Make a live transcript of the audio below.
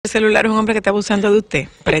celular es un hombre que está abusando de usted.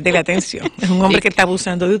 Préstele atención. Es un hombre que está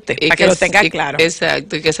abusando de usted, para que lo tenga claro.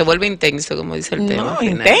 Exacto, y que se vuelve intenso, como dice el tema. No,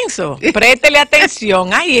 intenso. Préstele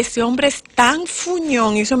atención. Ay, ese hombre es tan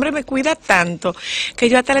fuñón y ese hombre me cuida tanto que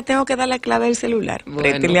yo hasta le tengo que dar la clave del celular. Bueno,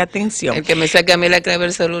 préstele atención. El que me saque a mí la clave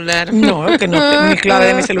del celular. No, que no, mi clave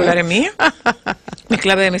de mi celular es mía. Mi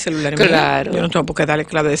clave de mi celular es mía. Claro. Yo no tengo por qué darle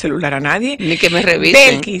clave de celular a nadie. Ni que me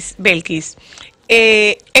revisen. Belkis,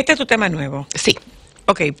 este es tu tema nuevo. Sí.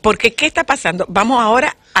 Ok, porque ¿qué está pasando? Vamos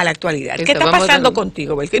ahora a la actualidad. ¿Qué está Vamos pasando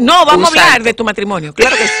contigo, Belkis? No, vamos a hablar de tu matrimonio,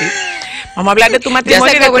 claro que sí. Vamos a hablar de tu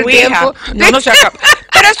matrimonio y de tu hija. No se acabó.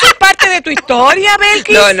 Pero eso es parte de tu historia,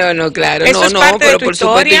 Belkis. No, claro. Eso es parte pero de tu por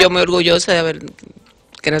historia. supuesto yo me orgullosa de haber,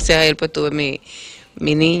 gracias a él, pues tuve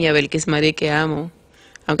mi niña, Belkis María, que amo.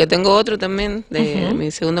 Aunque tengo otro también, de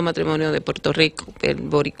mi segundo matrimonio de Puerto Rico, el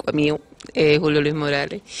boricua mío, Julio Luis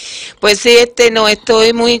Morales. Pues sí,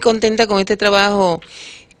 estoy muy contenta con este trabajo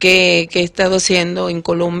que he estado haciendo en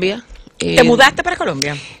Colombia. ¿Te mudaste para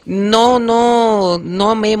Colombia? No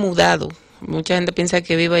me he mudado. Mucha gente piensa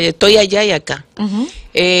que vivo allá. Estoy allá y acá.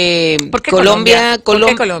 ¿Por qué Colombia? ¿Por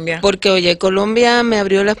qué Colombia? Porque, oye, Colombia me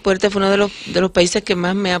abrió las puertas, fue uno de los países que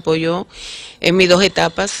más me apoyó en mis dos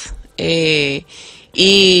etapas.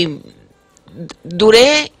 Y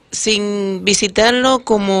duré sin visitarlo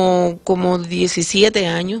como 17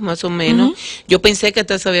 años más o menos. Yo pensé que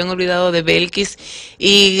hasta se habían olvidado de Belkis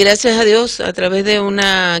y gracias a Dios, a través de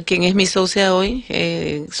quien es mi socia hoy,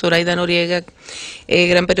 Zoraida Noriega,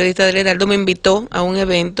 gran periodista del Heraldo, me invitó a un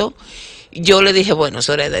evento. Yo le dije, bueno,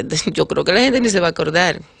 Zoraida, yo creo que la gente ni se va a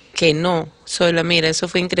acordar. Que no, mira, eso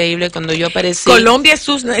fue increíble cuando yo aparecí. Colombia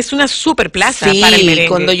es una super plaza para el merengue.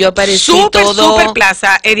 Cuando yo aparecí super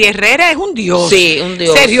plaza. Eddie Herrera es un dios. Sí, un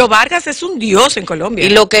dios. Sergio Vargas es un dios en Colombia.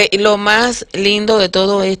 Y lo más lindo de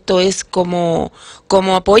todo esto es como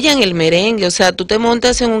apoyan el merengue. O sea, tú te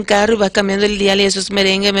montas en un carro y vas cambiando el dial y eso es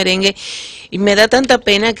merengue, merengue. Y me da tanta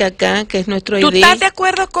pena que acá, que es nuestro ID. ¿Tú estás de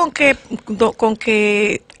acuerdo con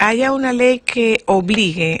que haya una ley que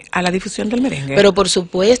obligue a la difusión del merengue? Pero por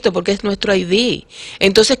supuesto, porque es nuestro ID.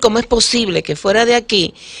 Entonces, ¿cómo es posible que fuera de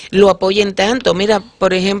aquí lo apoyen tanto? Mira,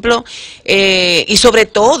 por ejemplo, y sobre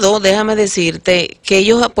todo, déjame decirte, que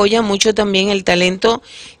ellos apoyan mucho también el talento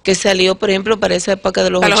que salió, por ejemplo, para esa época de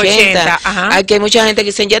los 80. Aquí hay mucha gente que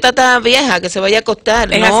dice, ya está vieja, que se vaya a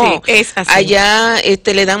acostar. Es así. Allá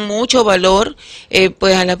le dan mucho valor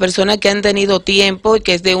pues a las personas que han tenido tiempo y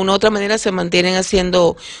que de una u otra manera se mantienen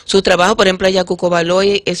haciendo su trabajo. Por ejemplo, allá Cuco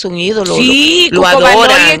Baloy es un ídolo. Sí, lo Cuco adoran.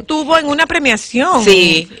 Baloy estuvo en una premiación.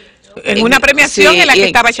 Sí. En una premiación en la que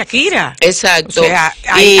estaba Shakira. Exacto. O sea,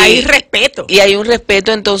 hay respeto. Y hay un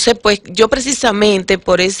respeto, entonces, pues, yo precisamente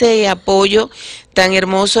por ese apoyo tan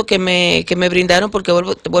hermoso que me brindaron, porque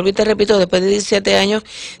vuelvo y te repito, después de 17 años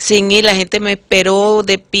sin ir, la gente me esperó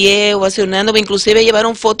de pie, ovacionándome, inclusive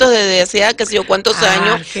llevaron fotos desde hacía qué sé yo cuántos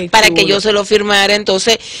años para que yo se lo firmara.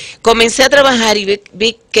 Entonces comencé a trabajar y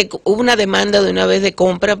vi que hubo una demanda de una vez de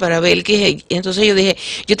compra para Belkis, y entonces yo dije,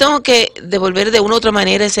 yo tengo que devolver de una u otra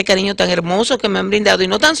manera ese cariño tan hermoso que me han brindado, y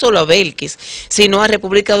no tan solo a Belkis, sino a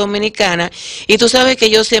República Dominicana. Y tú sabes que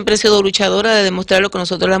yo siempre he sido luchadora de demostrar lo que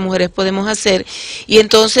nosotros las mujeres podemos hacer. Y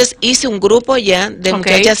entonces hice un grupo ya de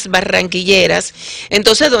muchachas barranquilleras,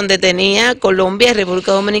 entonces donde tenía Colombia y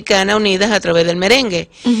República Dominicana unidas a través del merengue.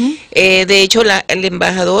 De hecho, el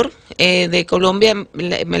embajador de Colombia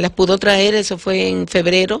me las pudo traer, eso fue en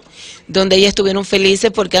febrero, donde ellas estuvieron felices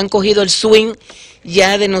porque han cogido el swing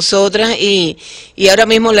ya de nosotras y ahora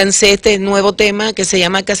mismo lancé este nuevo tema que se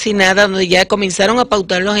llama Casi Nada, donde ya comenzaron a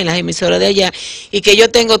pautarlos en las emisoras de allá, y que yo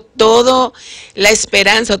tengo toda la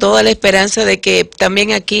esperanza de que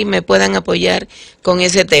también aquí me puedan apoyar con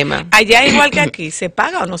ese tema. Allá igual que aquí, ¿se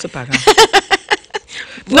paga o no se paga?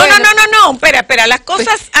 Bueno. No, espera, las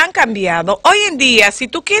cosas han cambiado. Hoy en día, si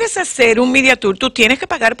tú quieres hacer un media tour, tú tienes que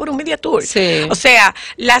pagar por un media tour. Sí. O sea,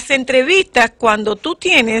 las entrevistas, cuando tú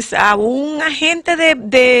tienes a un agente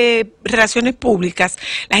de relaciones públicas,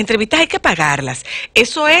 las entrevistas hay que pagarlas.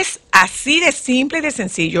 Eso es así de simple y de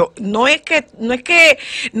sencillo. No es que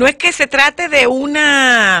se trate de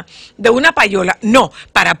una payola. No,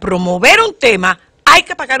 para promover un tema hay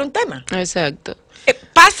que pagar un tema. Exacto.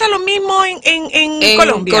 ¿Pasa lo mismo en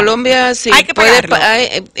Colombia? En Colombia sí, hay que pagarlo.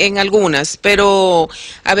 En algunas, pero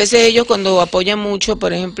a veces ellos cuando apoyan mucho,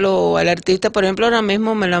 por ejemplo, al artista, por ejemplo, ahora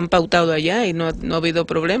mismo me lo han pautado allá y no ha habido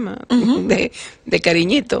problema de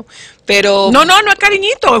cariñito. Pero no es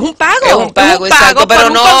cariñito, es un pago. Es un pago, exacto,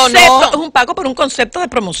 pero es un pago por un concepto de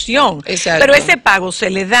promoción. Exacto. Pero ese pago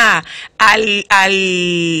se le da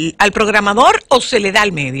al programador o se le da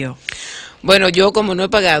al medio. Bueno, yo como no he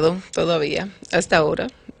pagado todavía, hasta ahora,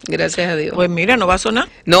 gracias a Dios. Pues mira, no va a sonar.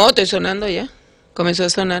 No, estoy sonando ya. Comenzó a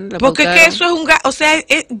sonar. Porque es que eso es o sea,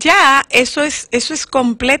 ya eso es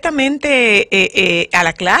completamente a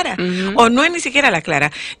la clara. O no es ni siquiera a la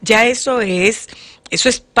clara. Ya eso es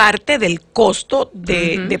parte del costo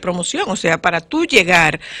de promoción. O sea, para tú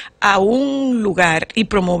llegar a un lugar y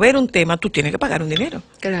promover un tema, tú tienes que pagar un dinero.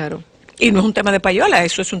 Claro. Y no es un tema de payola,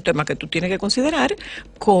 eso es un tema que tú tienes que considerar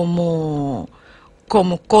como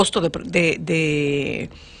costo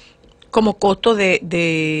como costo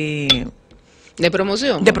De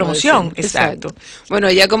promoción. de promoción, exacto. Bueno,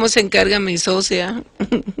 ella como se encarga mi socia,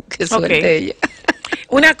 que suerte ella.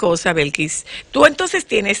 Una cosa, Belkis, ¿tú entonces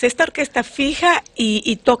tienes esta orquesta fija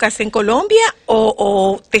y tocas en Colombia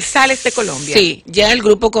o te sales de Colombia? Sí, ya el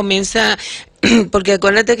grupo comienza, porque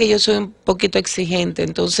acuérdate que yo soy un poquito exigente,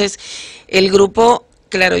 entonces el grupo...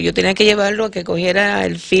 Claro, yo tenía que llevarlo a que cogiera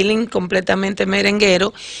el feeling completamente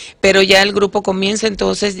merenguero, pero ya el grupo comienza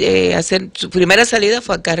entonces a hacer, su primera salida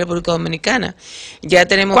fue acá a República Dominicana. Ya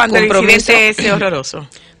tenemos compromiso. Cuando el incidente ese horroroso.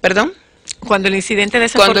 ¿Perdón? Cuando el incidente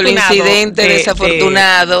desafortunado. Cuando el incidente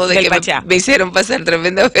desafortunado de que Pachá. me hicieron pasar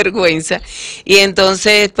tremenda vergüenza. Y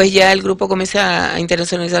entonces, pues ya el grupo comienza a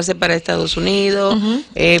internacionalizarse para Estados Unidos,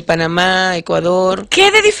 Panamá, Ecuador. ¿Qué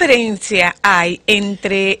de diferencia hay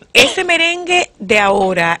entre ese merengue de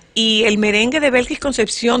ahora y el merengue de Belkis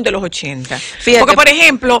Concepción de los 80? Fíjate. Porque, por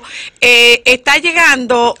ejemplo, está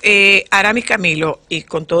llegando Aramis Camilo, y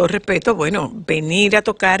con todo respeto, bueno, venir a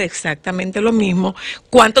tocar exactamente lo mismo,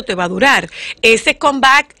 ¿cuánto te va a durar? Ese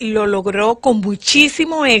comeback lo logró con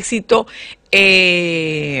muchísimo éxito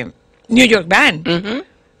New York Band,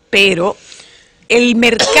 pero el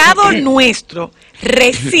mercado nuestro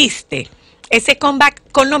resiste ese comeback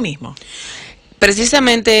con lo mismo.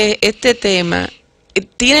 Precisamente este tema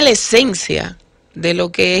tiene la esencia de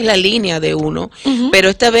lo que es la línea de uno, pero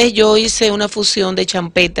esta vez yo hice una fusión de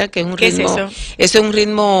champeta, que es un ritmo, ese es un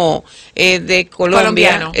ritmo de Colombia,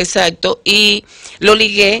 colombiano, exacto, y lo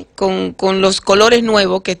ligué con los colores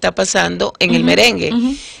nuevos que está pasando en el merengue,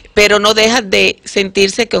 pero no deja de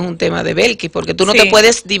sentirse que es un tema de Belkis, porque tú no te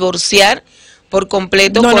puedes divorciar por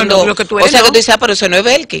completo cuando, lo que tú eres, o sea, que tú dices, pero eso no es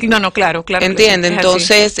Belkis. No, claro. ¿Entiendes?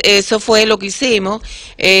 Entonces, eso fue lo que hicimos,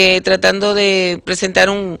 tratando de presentar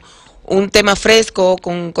un tema fresco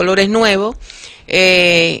con colores nuevos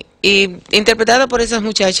y interpretado por esas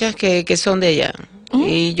muchachas que son de allá.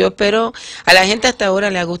 Y yo espero, a la gente hasta ahora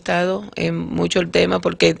le ha gustado mucho el tema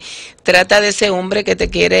porque trata de ese hombre que te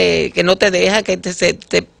quiere, que no te deja, que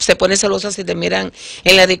se pone celosa si te miran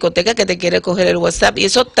en la discoteca, que te quiere coger el WhatsApp. Y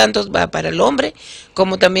eso tanto va para el hombre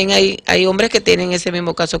como también hay hombres que tienen ese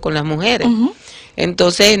mismo caso con las mujeres.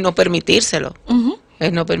 Entonces, no permitírselo.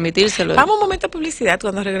 Es no permitírselo. Vamos un momento a publicidad.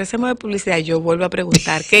 Cuando regresemos de publicidad, yo vuelvo a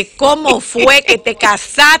preguntar que cómo fue que te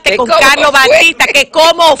casaste con Carlos Batista, que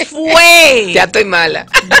cómo fue. Ya estoy mala.